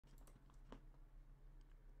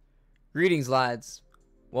Greetings, lads.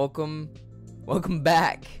 Welcome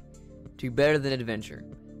back to Better Than Adventure.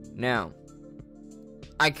 Now,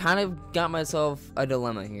 I kind of got myself into a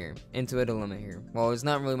dilemma here. Well, there's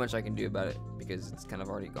not really much I can do about it because it's kind of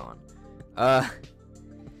already gone.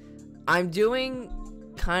 I'm doing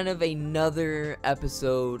kind of another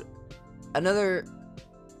episode, to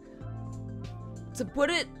put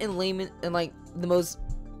it in like the most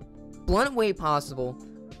blunt way possible.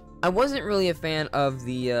 I wasn't really a fan of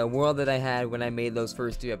the world that I had when I made those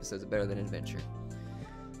first 2 episodes of Better Than Adventure.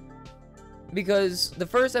 Because the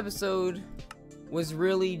first episode was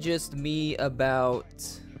really just me about,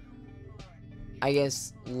 I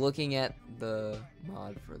guess, looking at the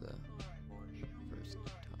mod for the first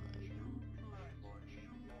time.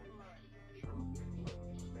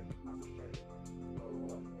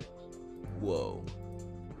 Whoa.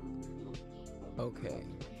 Okay.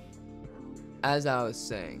 As I was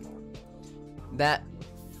saying, that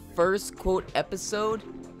first quote episode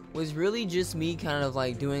was really just me kind of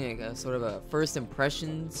like doing like a sort of a first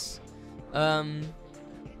impressions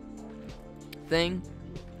thing.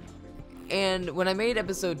 And when I made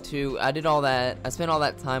episode 2, I did all that. I spent all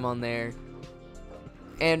that time on there.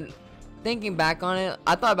 And thinking back on it,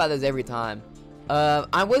 I thought about this every time.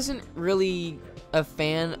 I wasn't really a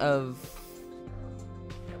fan of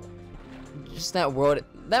just that world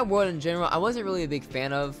in general. I wasn't really a big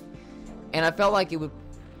fan of, and I felt like it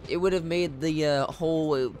would have made the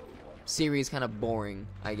whole series kind of boring,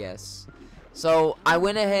 I guess. So I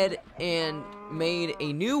went ahead and made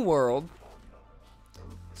a new world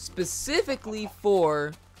specifically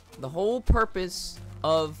for the whole purpose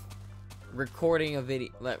of recording a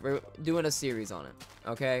video, like doing a series on it.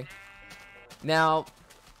 Okay, now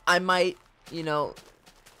I might,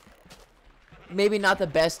 maybe not the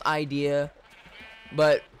best idea,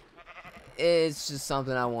 but it's just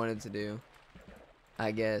something I wanted to do,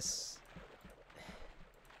 I guess.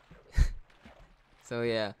 So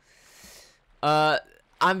yeah.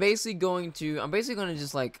 I'm basically going to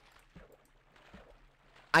just like,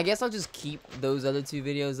 I guess I'll just keep those other 2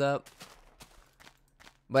 videos up,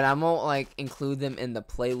 but I won't like include them in the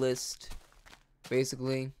playlist,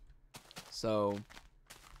 basically. So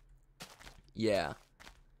yeah.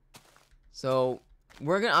 So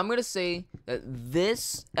I'm gonna say that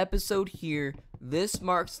this episode here, this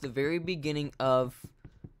marks the very beginning of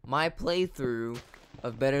my playthrough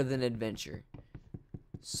of Better Than Adventure.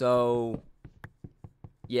 So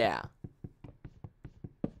yeah.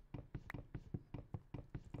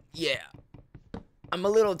 I'm a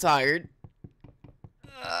little tired.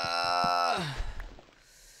 I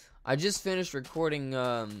just finished recording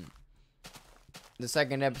the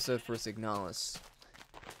second episode for Signalis.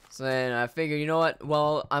 So then I figured, you know what?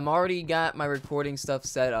 Well, I'm already got my recording stuff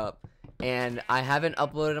set up, and I haven't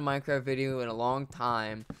uploaded a Minecraft video in a long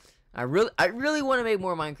time. I really want to make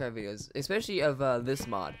more Minecraft videos, especially of this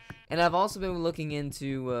mod. And I've also been looking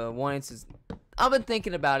into I've been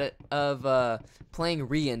thinking about it of playing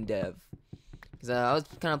Re-Endev, because I was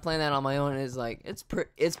kind of playing that on my own, and it's like it's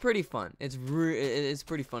pretty fun. It's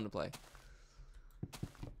pretty fun to play,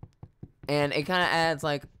 and it kind of adds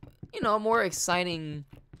like more exciting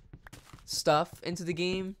stuff into the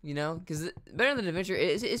game, because Better Than Adventure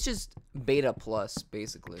it's just beta plus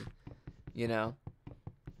basically,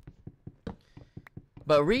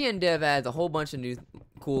 but Re-Endev adds a whole bunch of new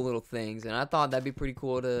cool little things, and I thought that'd be pretty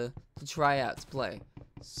cool to try out to play.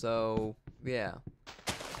 So yeah.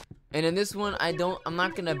 And in this one, I'm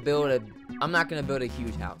not gonna build a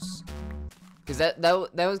huge house, because that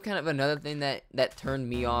was kind of another thing that turned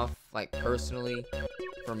me off, like personally.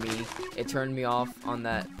 For me, it turned me off on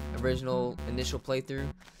that initial playthrough.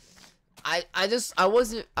 I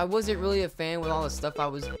wasn't really a fan with all the stuff I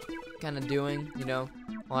was kind of doing,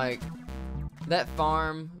 like that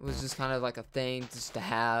farm was just kind of like a thing just to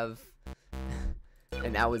have,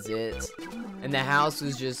 and that was it. And the house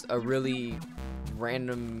was just a really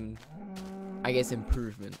random, I guess,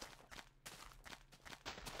 improvement.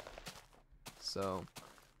 So,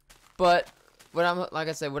 but what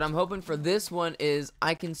I'm hoping for this one is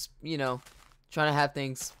I can, try to have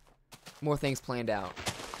more things planned out,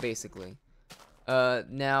 basically.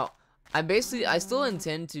 Now, I still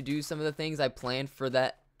intend to do some of the things I planned for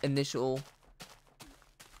that initial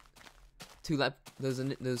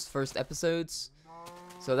those first episodes.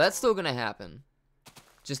 So that's still gonna happen,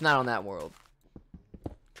 just not on that world.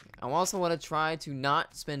 I also want to try to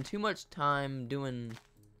not spend too much time doing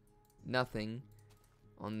nothing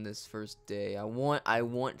on this first day. I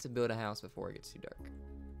want to build a house before it gets too dark.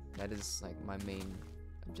 That is like my main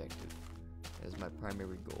objective. That is my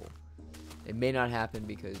primary goal. It may not happen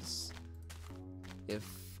because if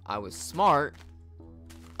I was smart,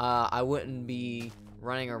 I wouldn't be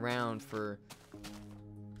running around for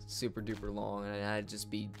super duper long, and I'd just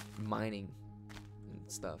be mining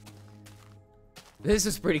and stuff. This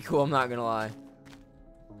is pretty cool, I'm not gonna lie.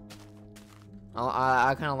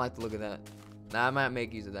 I kind of like the look of that. I might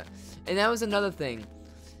make use of that. And that was another thing.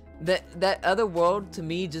 That other world, to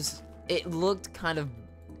me, just, it looked kind of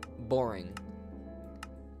boring.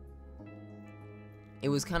 It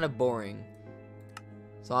was kind of boring.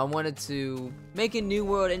 So I wanted to make a new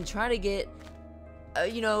world and try to get,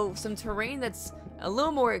 you know, some terrain that's a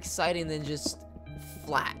little more exciting than just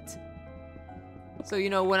flat. So,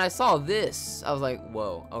 you know, when I saw this, I was like,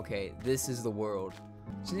 whoa, okay, this is the world.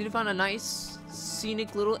 So I need to find a nice,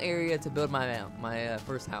 scenic little area to build my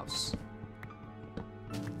first house.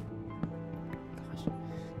 Gosh.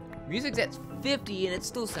 Music's at 50 and it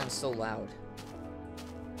still sounds so loud.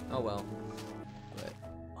 Oh well. But,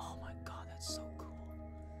 oh my god, that's so cool.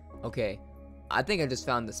 Okay, I think I just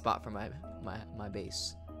found the spot for my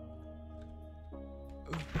base.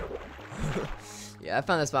 Yeah, I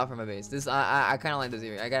found the spot for my base. This I kind of like this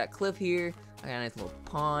area. I got a cliff here. I got a nice little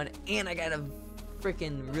pond, and I got a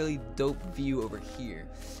freaking really dope view over here.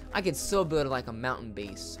 I could still build like a mountain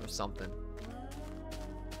base or something.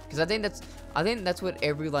 Cause I think that's what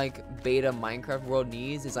every like beta Minecraft world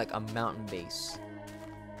needs, is like a mountain base.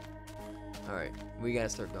 All right, we gotta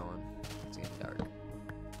start going. It's getting dark.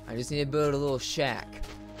 I just need to build a little shack.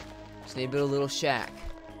 Just need to build a little shack.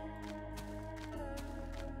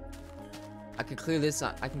 I can clear this.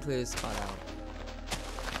 I can clear this spot out.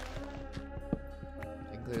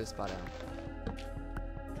 I can clear this spot out.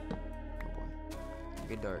 Oh boy,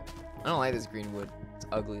 get dark. I don't like this green wood. It's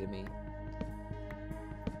ugly to me.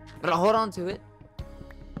 But I'll hold on to it.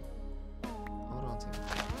 Hold on to it.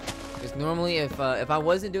 Because normally, if I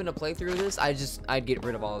wasn't doing a playthrough of this, I'd get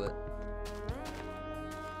rid of all of it.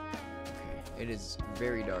 Okay, it is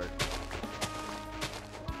very dark.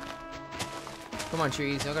 Come on,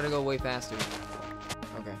 trees. I gotta go way faster.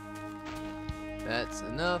 Okay. That's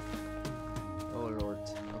enough. Oh, Lord.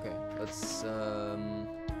 Okay. Let's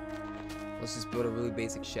just build a really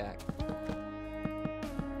basic shack.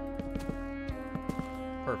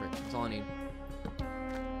 Perfect. That's all I need.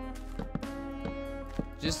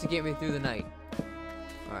 Just to get me through the night.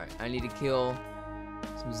 Alright. I need to kill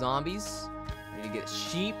some zombies. I need to get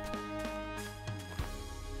sheep.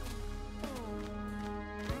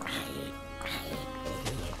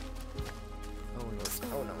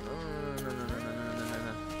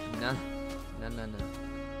 No.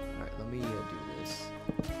 Alright, let me do this.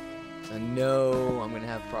 I know I'm gonna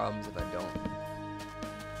have problems if I don't.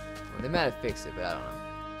 Well, they might have fixed it, but I don't know.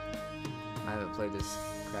 I haven't played this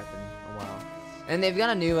crap in a while. And they've got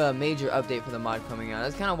a new major update for the mod coming out.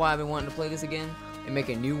 That's kind of why I've been wanting to play this again and make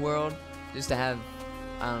a new world, just to have,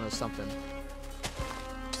 I don't know, something.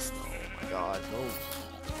 Oh my god, whoa.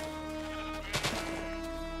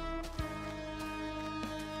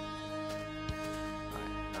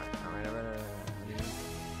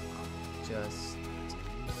 Just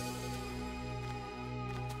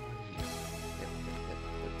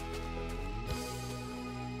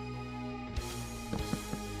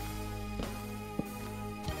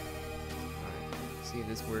Alright, see if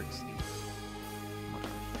this works.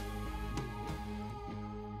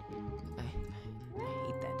 I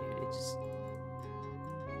hate that, dude. It just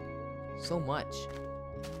so much.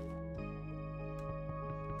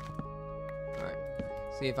 Alright,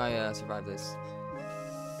 see if I survive this.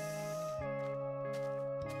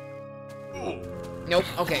 Nope,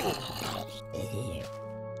 okay.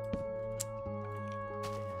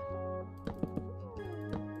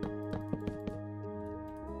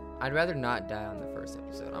 I'd rather not die on the first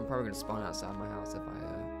episode. I'm probably gonna spawn outside my house if I,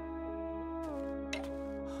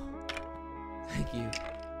 Thank you.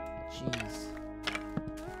 Jeez.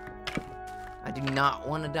 I do not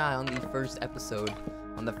want to die on the first episode,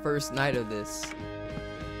 on the first night of this.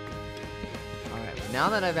 Alright, but now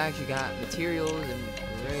that I've actually got materials and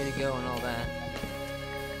ready to go and all that,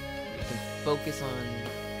 we can focus on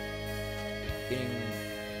getting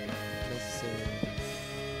necessary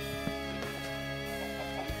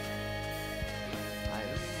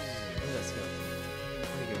items. Where did that skeleton go?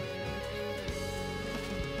 Where'd he go?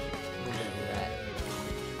 Look at that rat.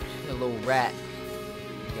 Look at a little rat.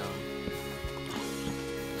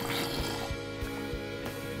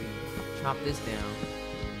 Chop this down.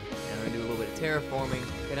 And I'm gonna do a little bit of terraforming,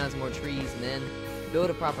 cut down some more trees, and then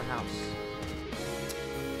build a proper house.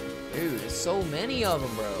 Dude, there's so many of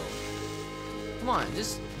them, bro. Come on,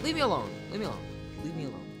 just leave me alone. Leave me alone. Leave me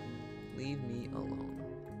alone. Leave me alone.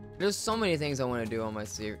 There's so many things I want to do on my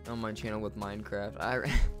channel with Minecraft.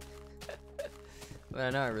 But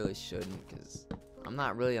I know I really shouldn't, because I'm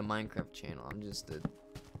not really a Minecraft channel. I'm just a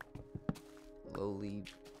lowly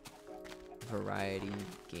variety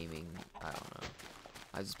gaming. I don't know.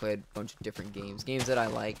 I just played a bunch of different games that I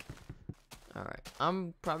like. Alright,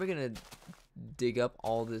 I'm probably gonna dig up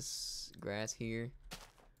all this grass here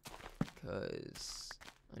because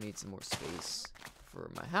I need some more space for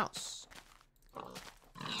my house.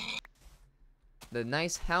 The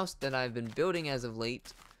nice house that I've been building as of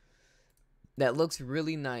late that looks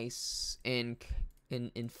really nice and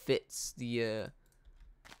fits the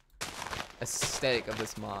aesthetic of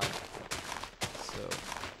this mod. So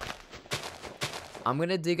I'm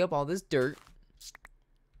gonna dig up all this dirt,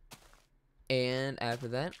 and after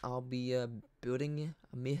that I'll be building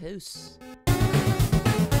my house.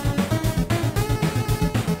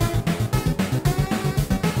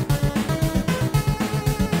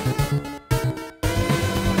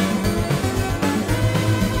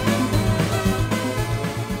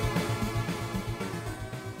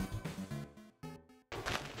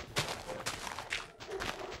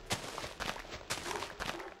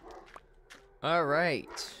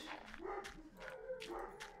 Alright.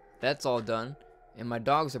 That's all done. And my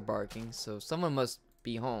dogs are barking, so someone must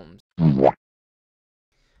be home.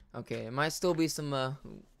 Okay, it might still be some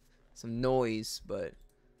noise, but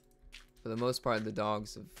for the most part the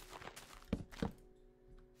dogs have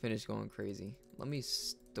finished going crazy. Let me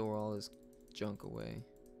store all this junk away.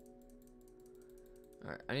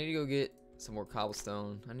 Alright, I need to go get some more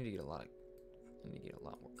cobblestone. I need to get a lot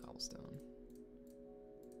more cobblestone.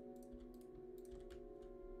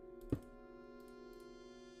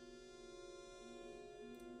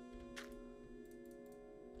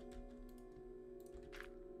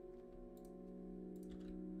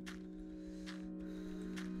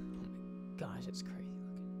 Gosh, it's crazy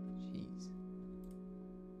looking. Jeez.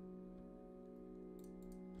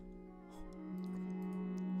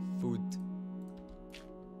 Food.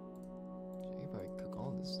 I could probably cook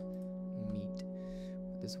all this meat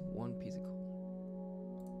with this one piece of coal.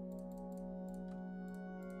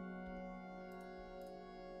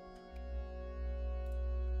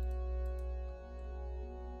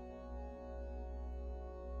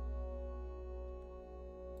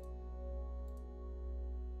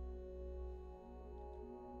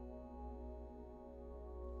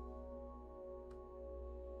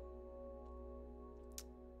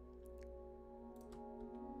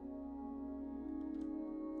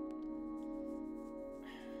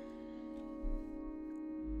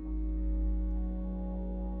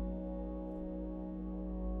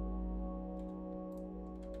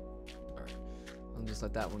 I'll just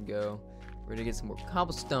let that one go. We're gonna get some more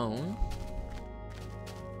cobblestone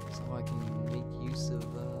so I can make use of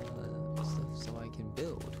stuff so I can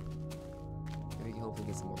build. Maybe we can hopefully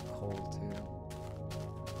get some more coal too.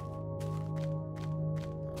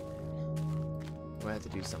 I'm gonna have to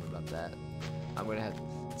do something about that. I'm gonna have,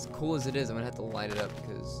 as cool as it is, I'm gonna have to light it up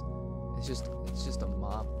because it's just a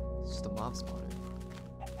mob. It's just a mob spawner,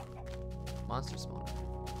 monster spawner.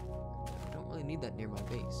 I don't really need that near my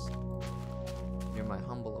base. Near my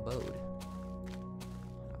humble abode.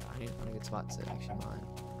 I need to find a good spot to actually mine.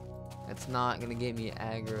 That's not gonna get me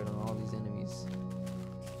aggroed on all these enemies.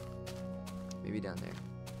 Maybe down there.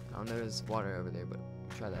 I don't know, there's water over there, but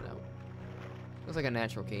we'll try that out. Looks like a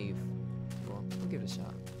natural cave. Well, we'll give it a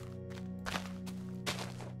shot.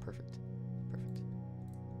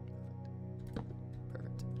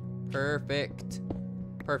 Perfect.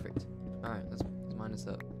 Perfect. Alright, let's mine this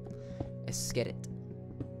up. Let's get it.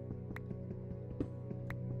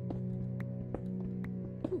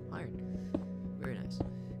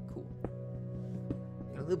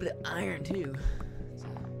 A little bit of iron too to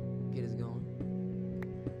get us going.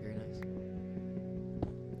 Very nice.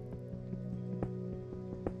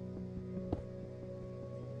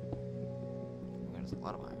 Oh, there's a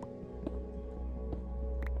lot of iron.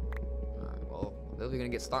 Alright, well, they're gonna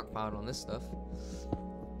get stockpiled on this stuff.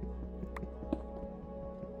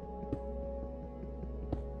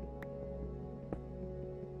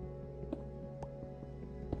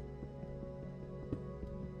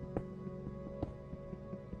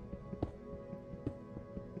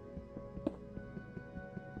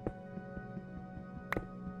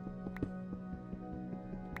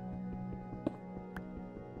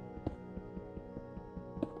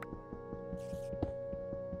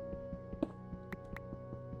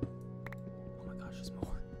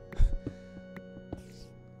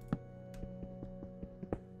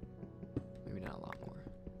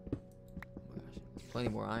 Plenty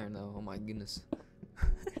more iron though. Oh my goodness.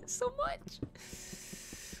 So much.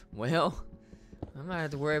 Well, I might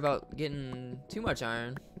have to worry about getting too much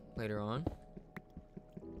iron later on.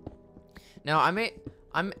 Now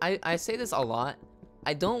I say this a lot,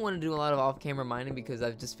 I don't want to do a lot of off-camera mining because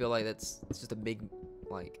I just feel like it's just a big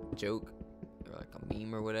like joke or like a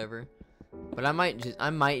meme or whatever. But I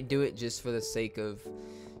might do it just for the sake of,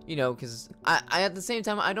 you know, because I at the same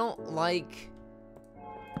time I don't like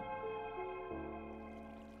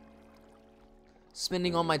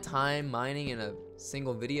spending all my time mining in a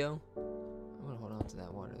single video. I'm gonna hold on to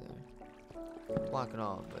that water there. Block it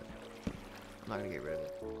off, but I'm not gonna get rid of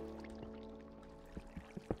it.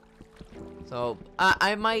 So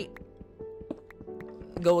I might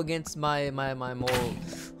go against my moral.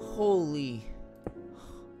 Holy!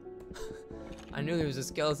 I knew there was a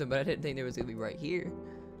skeleton, but I didn't think there was gonna be right here.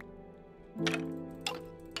 Oh,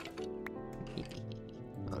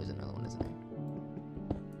 there's another one, isn't there?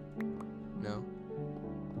 No.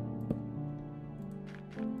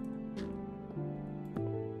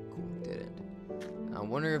 Cool, didn't. I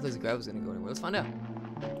wonder if this grab was gonna go anywhere. Let's find out.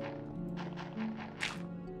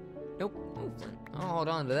 Nope. Oh, I'll hold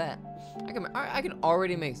on to that. I can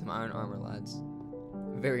already make some iron armor, lads.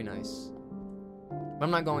 Very nice. But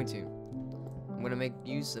I'm not going to. I'm gonna make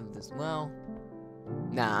use of this. Well,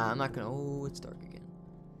 nah, I'm not gonna. Oh, it's dark again.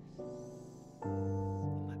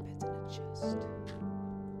 My bed's in a chest. You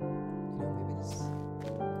know, maybe this. I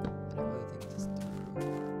don't really think this through.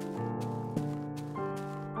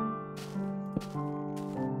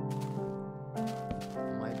 I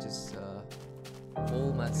might just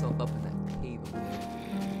hold myself up in that cave over there.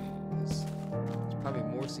 It's probably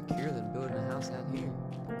more secure than building a house out here.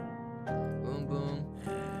 Boom, boom,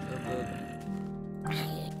 boom, boom.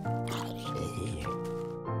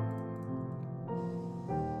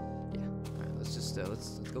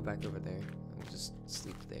 Let's go back over there. We'll just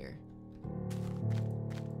sleep there.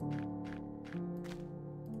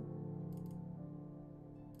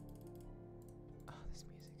 Oh, this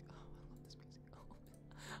music. Oh, I love this music. Oh.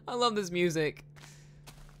 I love this music.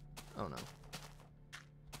 Oh no.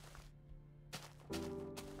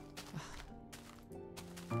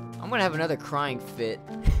 I'm gonna have another crying fit.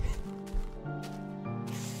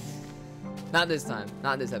 Not this time.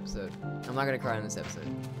 Not this episode. I'm not gonna cry in this episode.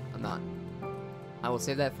 I'm not. I will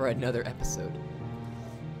save that for another episode.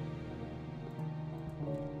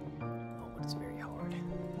 Oh, but it's very hard.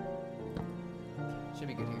 Should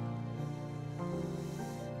be good here.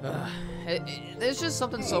 There's just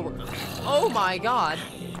something so... Oh my god!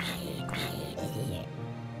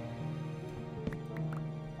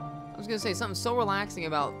 I was gonna say something so relaxing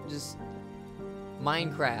about just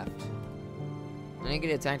Minecraft. I didn't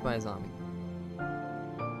get attacked by a zombie.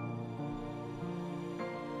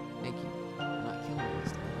 Thank you.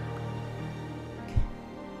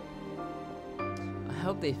 I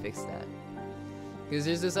hope they fix that, because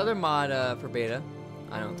there's this other mod for beta.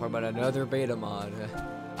 I don't talk about another beta mod.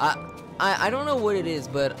 I don't know what it is,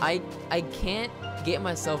 but I can't get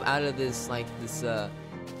myself out of this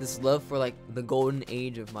this love for like the golden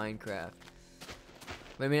age of Minecraft.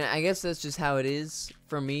 But I mean, I guess that's just how it is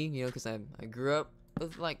for me, you know, because I grew up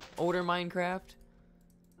with like older Minecraft,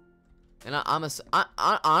 and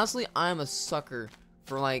honestly I'm a sucker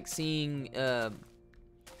for like seeing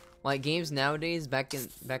like games nowadays back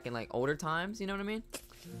in like older times, you know what I mean?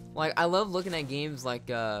 Like I love looking at games like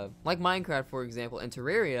Minecraft, for example, and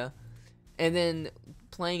Terraria, and then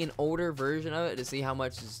playing an older version of it to see how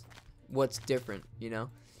much is what's different, you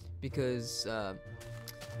know? Because what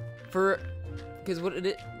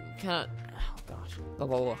it kind of, oh gosh, blah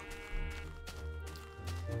blah blah.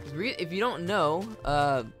 If you don't know,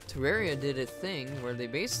 Terraria did a thing where they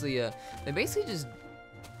basically just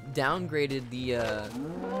downgraded the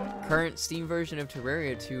current Steam version of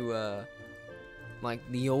Terraria to like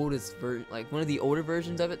the oldest version, like one of the older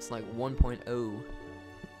versions of it's like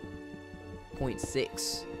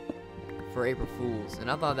 1.0.6 for April Fools,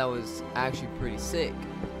 and I thought that was actually pretty sick.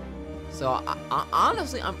 So I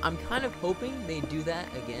honestly, I'm kind of hoping they do that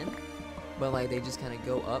again, but like they just kind of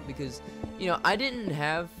go up, because you know I didn't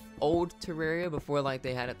have old Terraria before like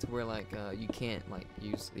they had it to where like you can't like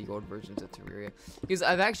use the old versions of Terraria, because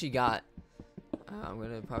I've actually got I'm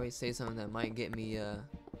gonna probably say something that might get me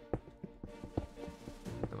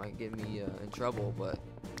in trouble, but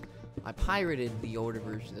I pirated the older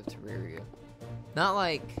versions of Terraria. Not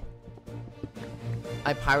like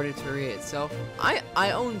I pirated Terraria itself.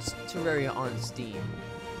 I own Terraria on Steam,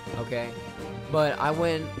 okay, but I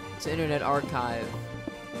went to Internet Archive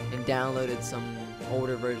and downloaded some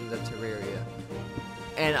older versions of Terraria,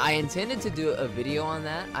 and I intended to do a video on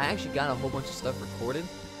that. I actually got a whole bunch of stuff recorded,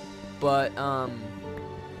 but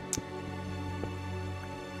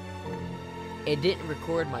it didn't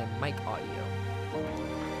record my mic audio.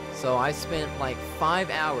 So I spent like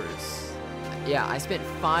 5 hours. Yeah, I spent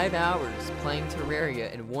 5 hours playing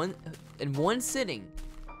Terraria in one sitting,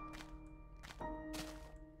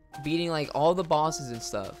 beating like all the bosses and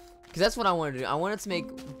stuff. Because that's what I wanted to do. I wanted to make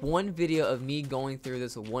one video of me going through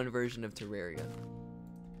this one version of Terraria.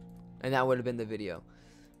 And that would have been the video.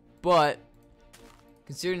 But,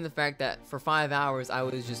 considering the fact that for 5 hours I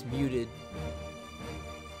was just muted,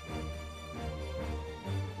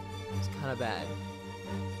 it's kind of bad.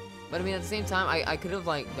 But I mean, at the same time, I could have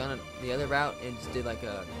like done the other route and just did like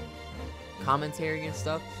a commentary and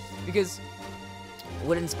stuff. Because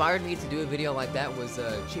what inspired me to do a video like that was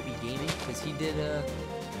Chippy Gaming. Because he did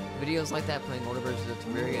videos like that playing older versions of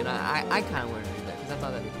Terraria. And I kind of wanted to do that because I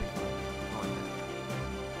thought that'd be pretty fun. I like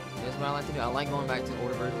that. That's what I like to do. I like going back to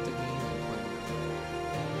older versions of games.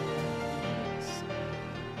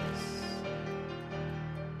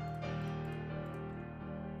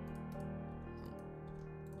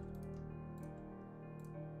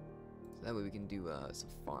 That way we can do some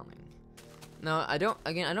farming. Now I don't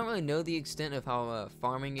really know the extent of how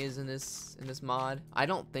farming is in this mod. I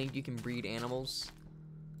don't think you can breed animals.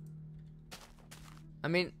 I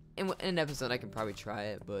mean, in an episode I can probably try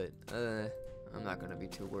it, but I'm not gonna be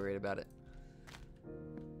too worried about it.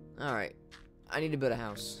 All right, I need to build a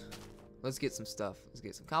house. Let's get some stuff. Let's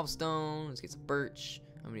get some cobblestone. Let's get some birch.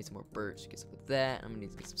 I'm gonna need some more birch. Get some of that. I'm gonna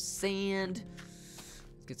need to get some sand.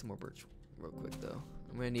 Let's get some more birch real quick though.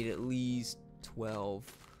 I'm gonna need at least 12.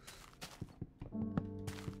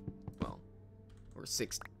 Well, or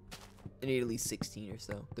 6. I need at least 16 or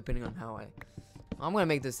so, depending on how I'm gonna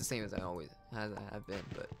make this the same as I have been,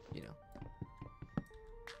 but you know.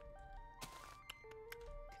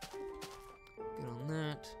 Good on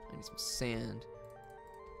that. I need some sand.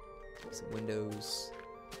 Get some windows.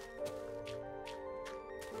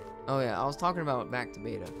 Oh yeah, I was talking about back to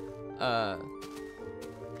beta.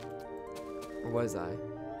 Where was I?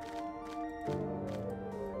 Oh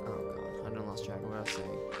god, I done lost track of what I was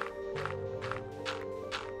saying.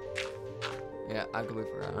 Yeah, I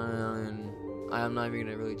completely forgot. I'm not even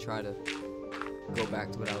gonna really try to go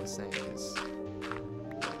back to what I was saying, because I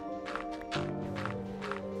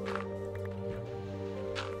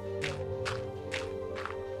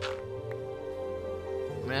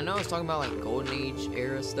mean, I know I was talking about like Golden Age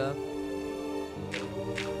era stuff, and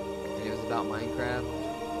it was about Minecraft.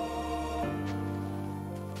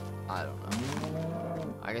 I don't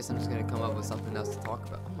know. I guess I'm just gonna come up with something else to talk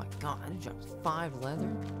about. Oh my god, I just dropped 5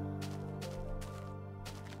 leather.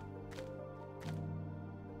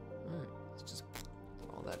 Alright, let's just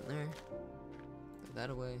throw all that in there. Put that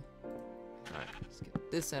away. Alright, let's get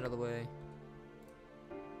this out of the way.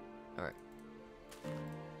 Alright.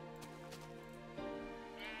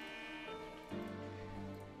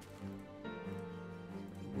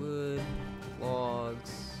 Wood,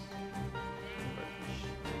 logs,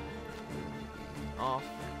 off.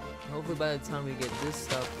 Hopefully by the time we get this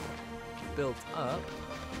stuff built up,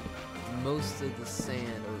 most of the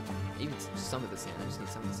sand, or even some of the sand, I just need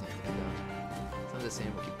some of the sand to be done. Some of the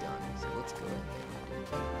sand will be done, so let's go ahead.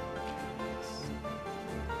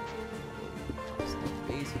 Some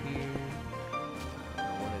base here. What I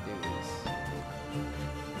want to do is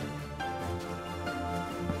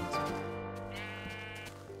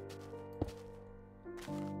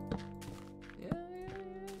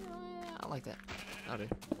I like that. I'll do.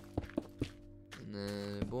 And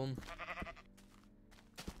then boom.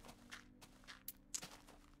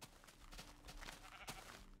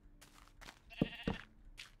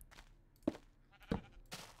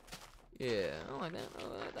 Yeah, I like that.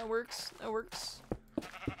 That works. That works.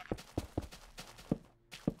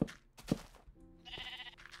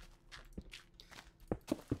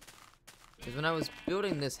 Because when I was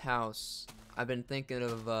building this house, I've been thinking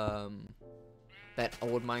of that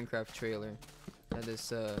old Minecraft trailer that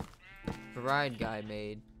this Varied guy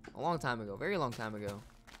made a long time ago, very long time ago.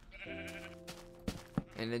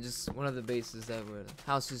 And it just one of the bases that were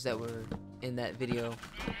houses that were in that video.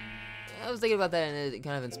 I was thinking about that, and it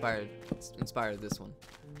kind of inspired this one.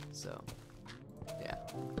 So, yeah.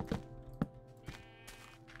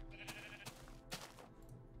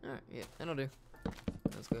 All right, yeah, that'll do.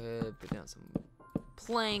 Let's go ahead and put down some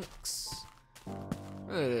planks. Look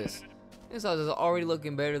at this. This house is already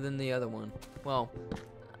looking better than the other one. Well,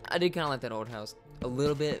 I did kind of like that old house a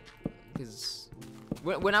little bit, because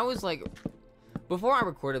when I was like, before I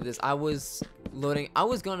recorded this, I was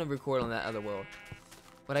gonna record on that other world,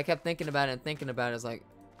 but I kept thinking about it and thinking about it. It's like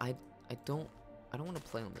I don't want to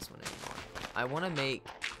play on this one anymore. I want to make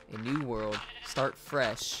a new world, start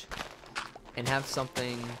fresh, and have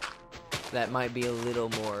something that might be a little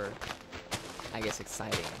more, I guess,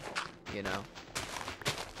 exciting, you know?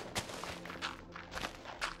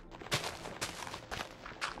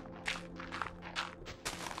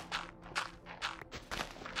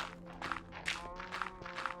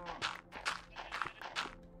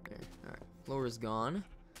 floor is gone.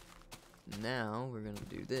 Now we're gonna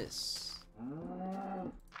do this.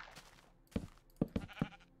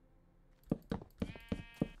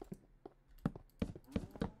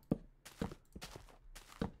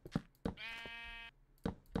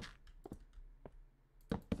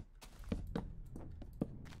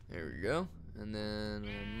 There we go. And then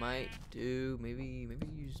I might do maybe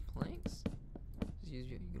use planks. Just use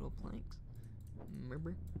your good old planks.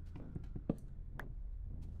 Remember?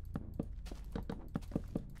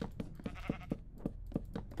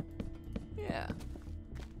 Yeah.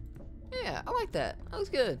 Yeah, I like that. That looks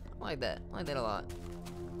good. I like that. I like that a lot.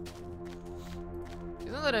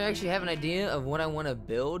 Now that I actually have an idea of what I want to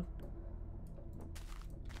build,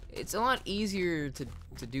 it's a lot easier to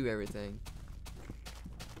do everything.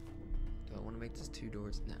 Do I want to make this 2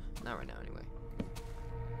 doors? No, not right now anyway.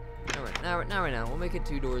 Not right now. We'll make it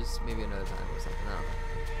 2 doors maybe another time or something. No.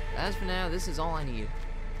 As for now, this is all I need.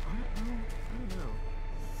 I don't know.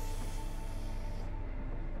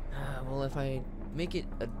 Well, if I make it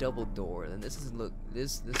a double door, then this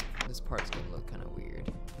part's gonna look kind of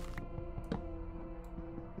weird.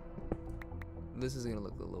 This is gonna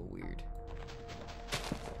look a little weird.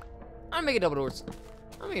 I'm gonna make it double doors.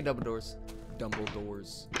 I'm gonna make it double doors. Double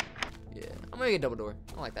doors. Yeah, I'm gonna make it double door.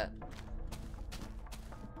 I like that.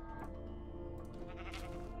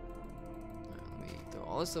 Alright, let me throw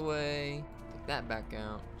all this away. Take that back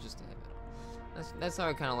out. Just to have it. That's how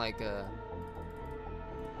I kind of like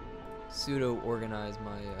pseudo organize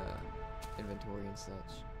my inventory and such.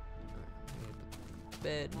 Alright, put the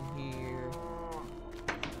bed in here.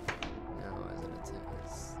 Now, as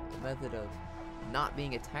a method of not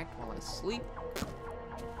being attacked while I sleep.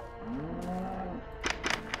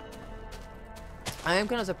 I am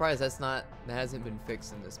kind of surprised that hasn't been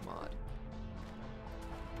fixed in this mod.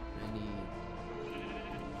 I need.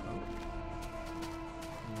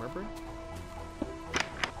 Oh. Rubber?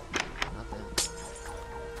 Not that.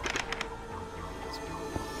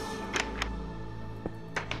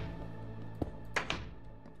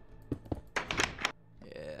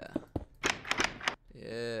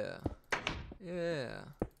 Yeah.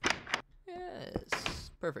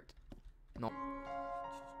 Yes. Perfect. No.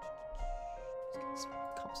 Let's get some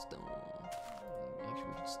cobblestone. Actually,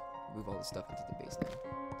 we can just move all the stuff into the base now.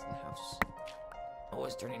 To the house. Oh,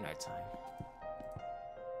 it's turning nighttime.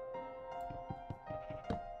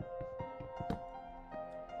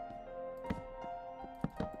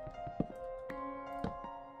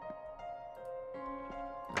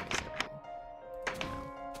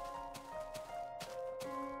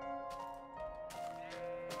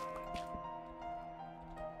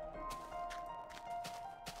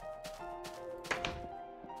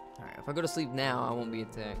 If I go to sleep now, I won't be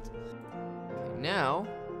attacked. Okay, now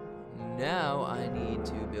I need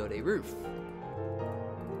to build a roof.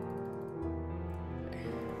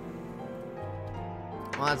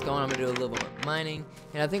 While that's going, I'm gonna do a little bit more mining,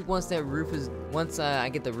 and I think once I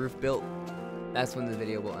get the roof built, that's when the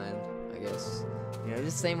video will end, I guess. You know,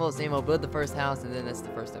 just same old. Build the first house, and then that's the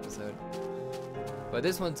first episode. But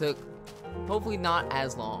this one took, hopefully not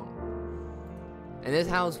as long. And this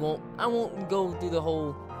house I won't go through the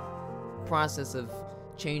whole process of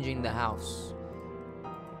changing the house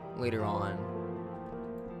later on.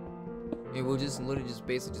 It will just literally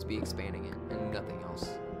basically be expanding it and nothing else.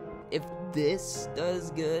 If this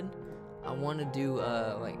does good, I want to do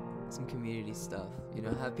like some community stuff. You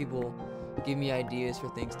know, have people give me ideas for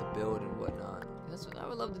things to build and whatnot. I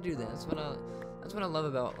would love to do that. That's what I love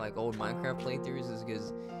about like old Minecraft playthroughs, is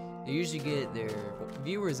because they usually get their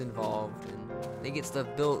viewers involved and they get stuff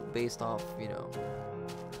built based off, you know,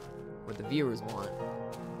 what the viewers want.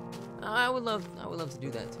 I would love to do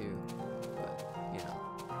that too, but you know,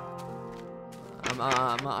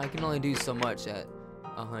 I can only do so much at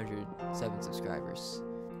 107 subscribers.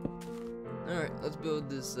 All right, let's build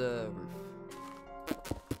this roof.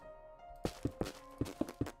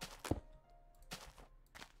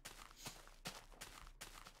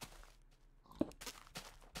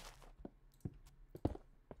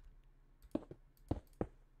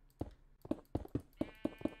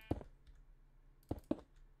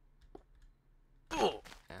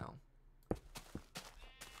 Ow.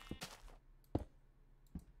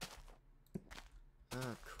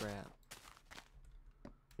 Oh crap.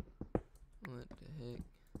 What the heck?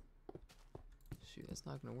 Shoot, that's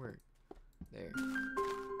not gonna work. There.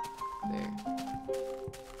 There.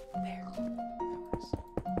 There. That works.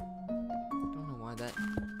 Don't know why that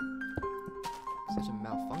such a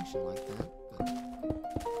malfunction like that, but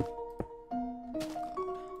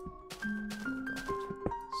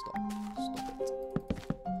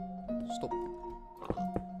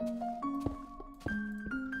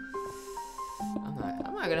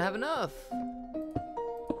gonna have enough.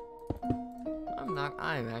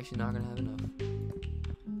 I am actually not gonna have enough.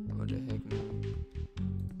 What the heck, man?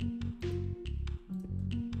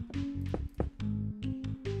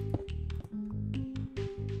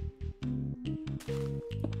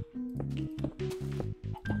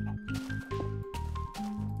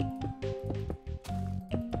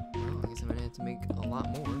 Well, I guess I'm gonna have to make a lot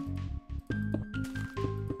more.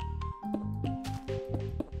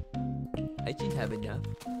 I should have enough.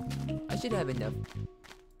 I should have enough.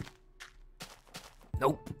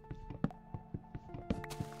 Nope.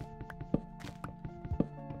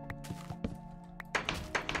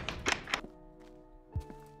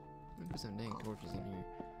 Let me put some dang torches in here.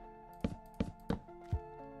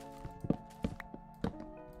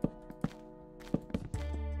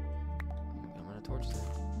 I'm out of torches there.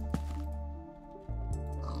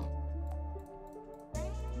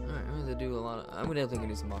 Alright, I'm gonna do a lot of. I'm gonna definitely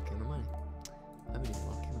do some off camera money.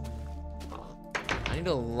 I need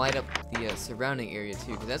to light up the surrounding area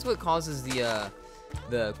too, because that's what causes the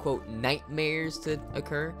quote nightmares to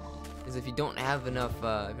occur. Is if you don't have enough,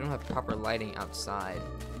 if you don't have proper lighting outside,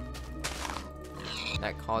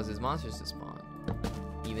 that causes monsters to spawn,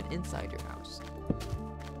 even inside your house.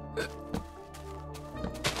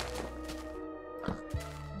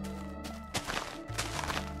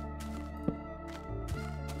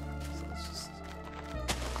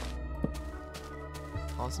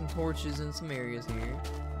 Some torches in some areas here.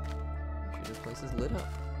 Make sure this place is lit up.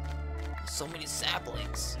 So many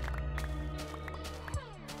saplings.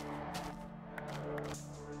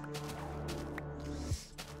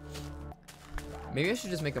 Maybe I should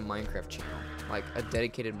just make a Minecraft channel, like a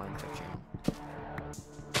dedicated Minecraft channel.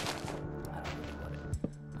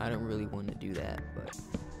 I don't really want to do that, but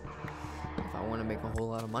if I want to make a whole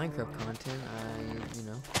lot of Minecraft content, you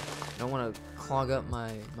know, I don't want to clog up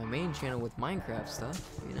my main channel with Minecraft stuff,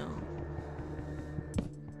 you know.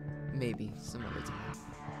 Maybe some other time.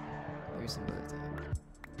 Maybe some other time.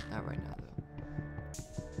 Not right now,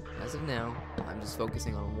 though. As of now, I'm just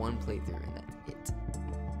focusing on one playthrough, and that's it.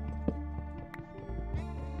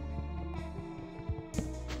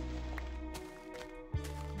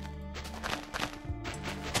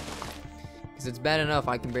 Because it's bad enough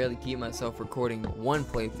I can barely keep myself recording one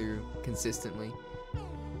playthrough consistently.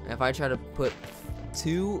 And if I try to put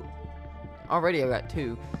two, already I got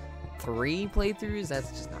 2, 3 playthroughs, that's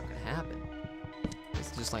just not gonna happen.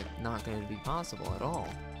 It's just like not gonna be possible at all.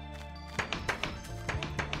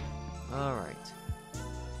 Alright.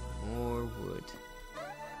 More wood.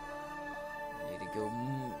 Need to go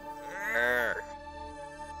more.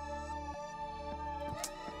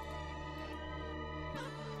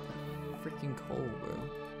 Freaking cold, bro.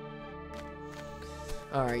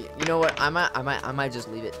 Alright, you know what? I might just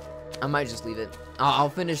leave it. I might just leave it. I'll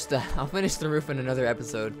finish the roof in another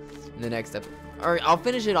episode in the next episode. Or I'll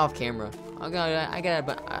finish it off camera.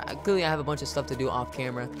 Clearly I have a bunch of stuff to do off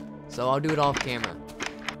camera, so I'll do it off camera.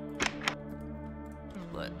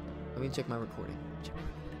 But let me check my recording.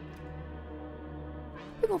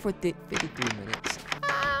 We're going for 53 minutes.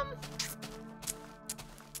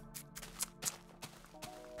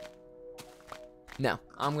 No,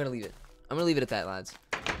 I'm gonna leave it. I'm gonna leave it at that, lads.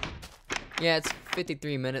 Yeah, it's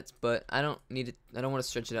 53 minutes, but I don't need it. I don't want to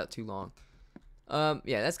stretch it out too long.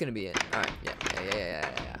 Yeah, that's gonna be it. All right.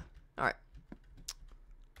 Yeah. All right.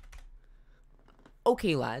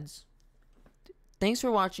 Okay, lads. Thanks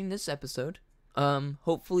for watching this episode.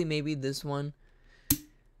 Hopefully, maybe this one.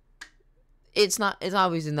 It's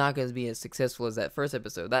obviously not gonna be as successful as that first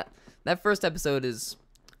episode. That first episode is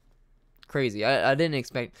crazy. I didn't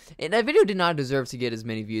expect it. That video did not deserve to get as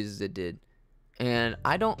many views as it did, and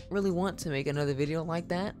I don't really want to make another video like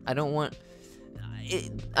that. I don't want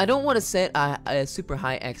to set a super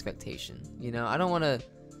high expectation, you know. I don't want to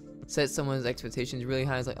set someone's expectations really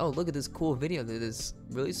high. It's like, oh, look at this cool video that this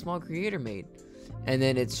really small creator made, and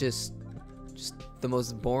then it's just the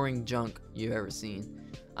most boring junk you've ever seen.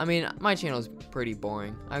 I mean, my channel is pretty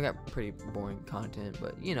boring. I got pretty boring content,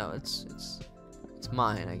 but you know, it's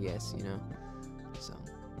mine, I guess, you know. So,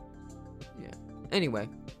 yeah. Anyway,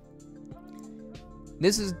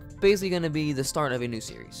 this is basically going to be the start of a new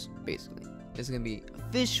series, basically. This is going to be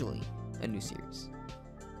officially a new series.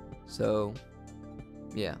 So,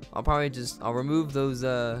 yeah. I'll remove those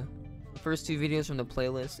first 2 videos from the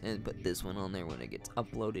playlist and put this one on there when it gets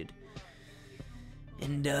uploaded.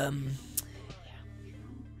 And, yeah.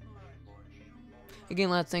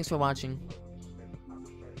 Again, lads, thanks for watching.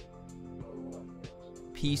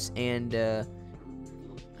 Peace and oh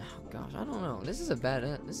gosh, I don't know. This is a bad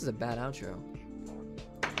outro.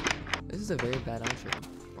 This is a very bad outro.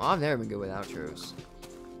 Well, I've never been good with outros.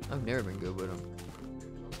 I've never been good with them.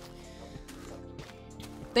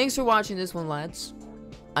 thanks for watching this one, lads.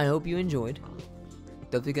 I hope you enjoyed.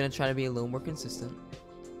 Definitely gonna try to be a little more consistent.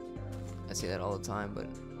 I say that all the time, but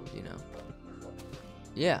you know.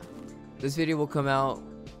 Yeah. This video will come out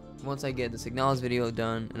once I get the Signalis video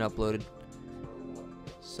done and uploaded.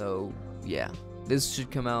 So yeah. This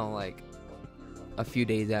should come out like a few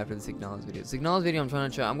days after the Signalis video. Signalis video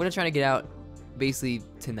I'm gonna try to get out basically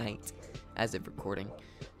tonight as of recording.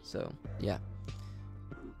 So yeah.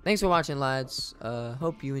 Thanks for watching, lads.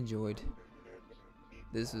 Hope you enjoyed.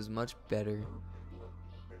 This is much better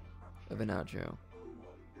of an outro.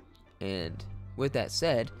 And with that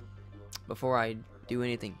said, before I do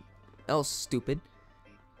anything else stupid,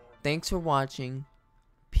 thanks for watching.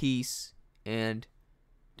 Peace and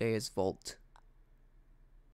Deus Vult.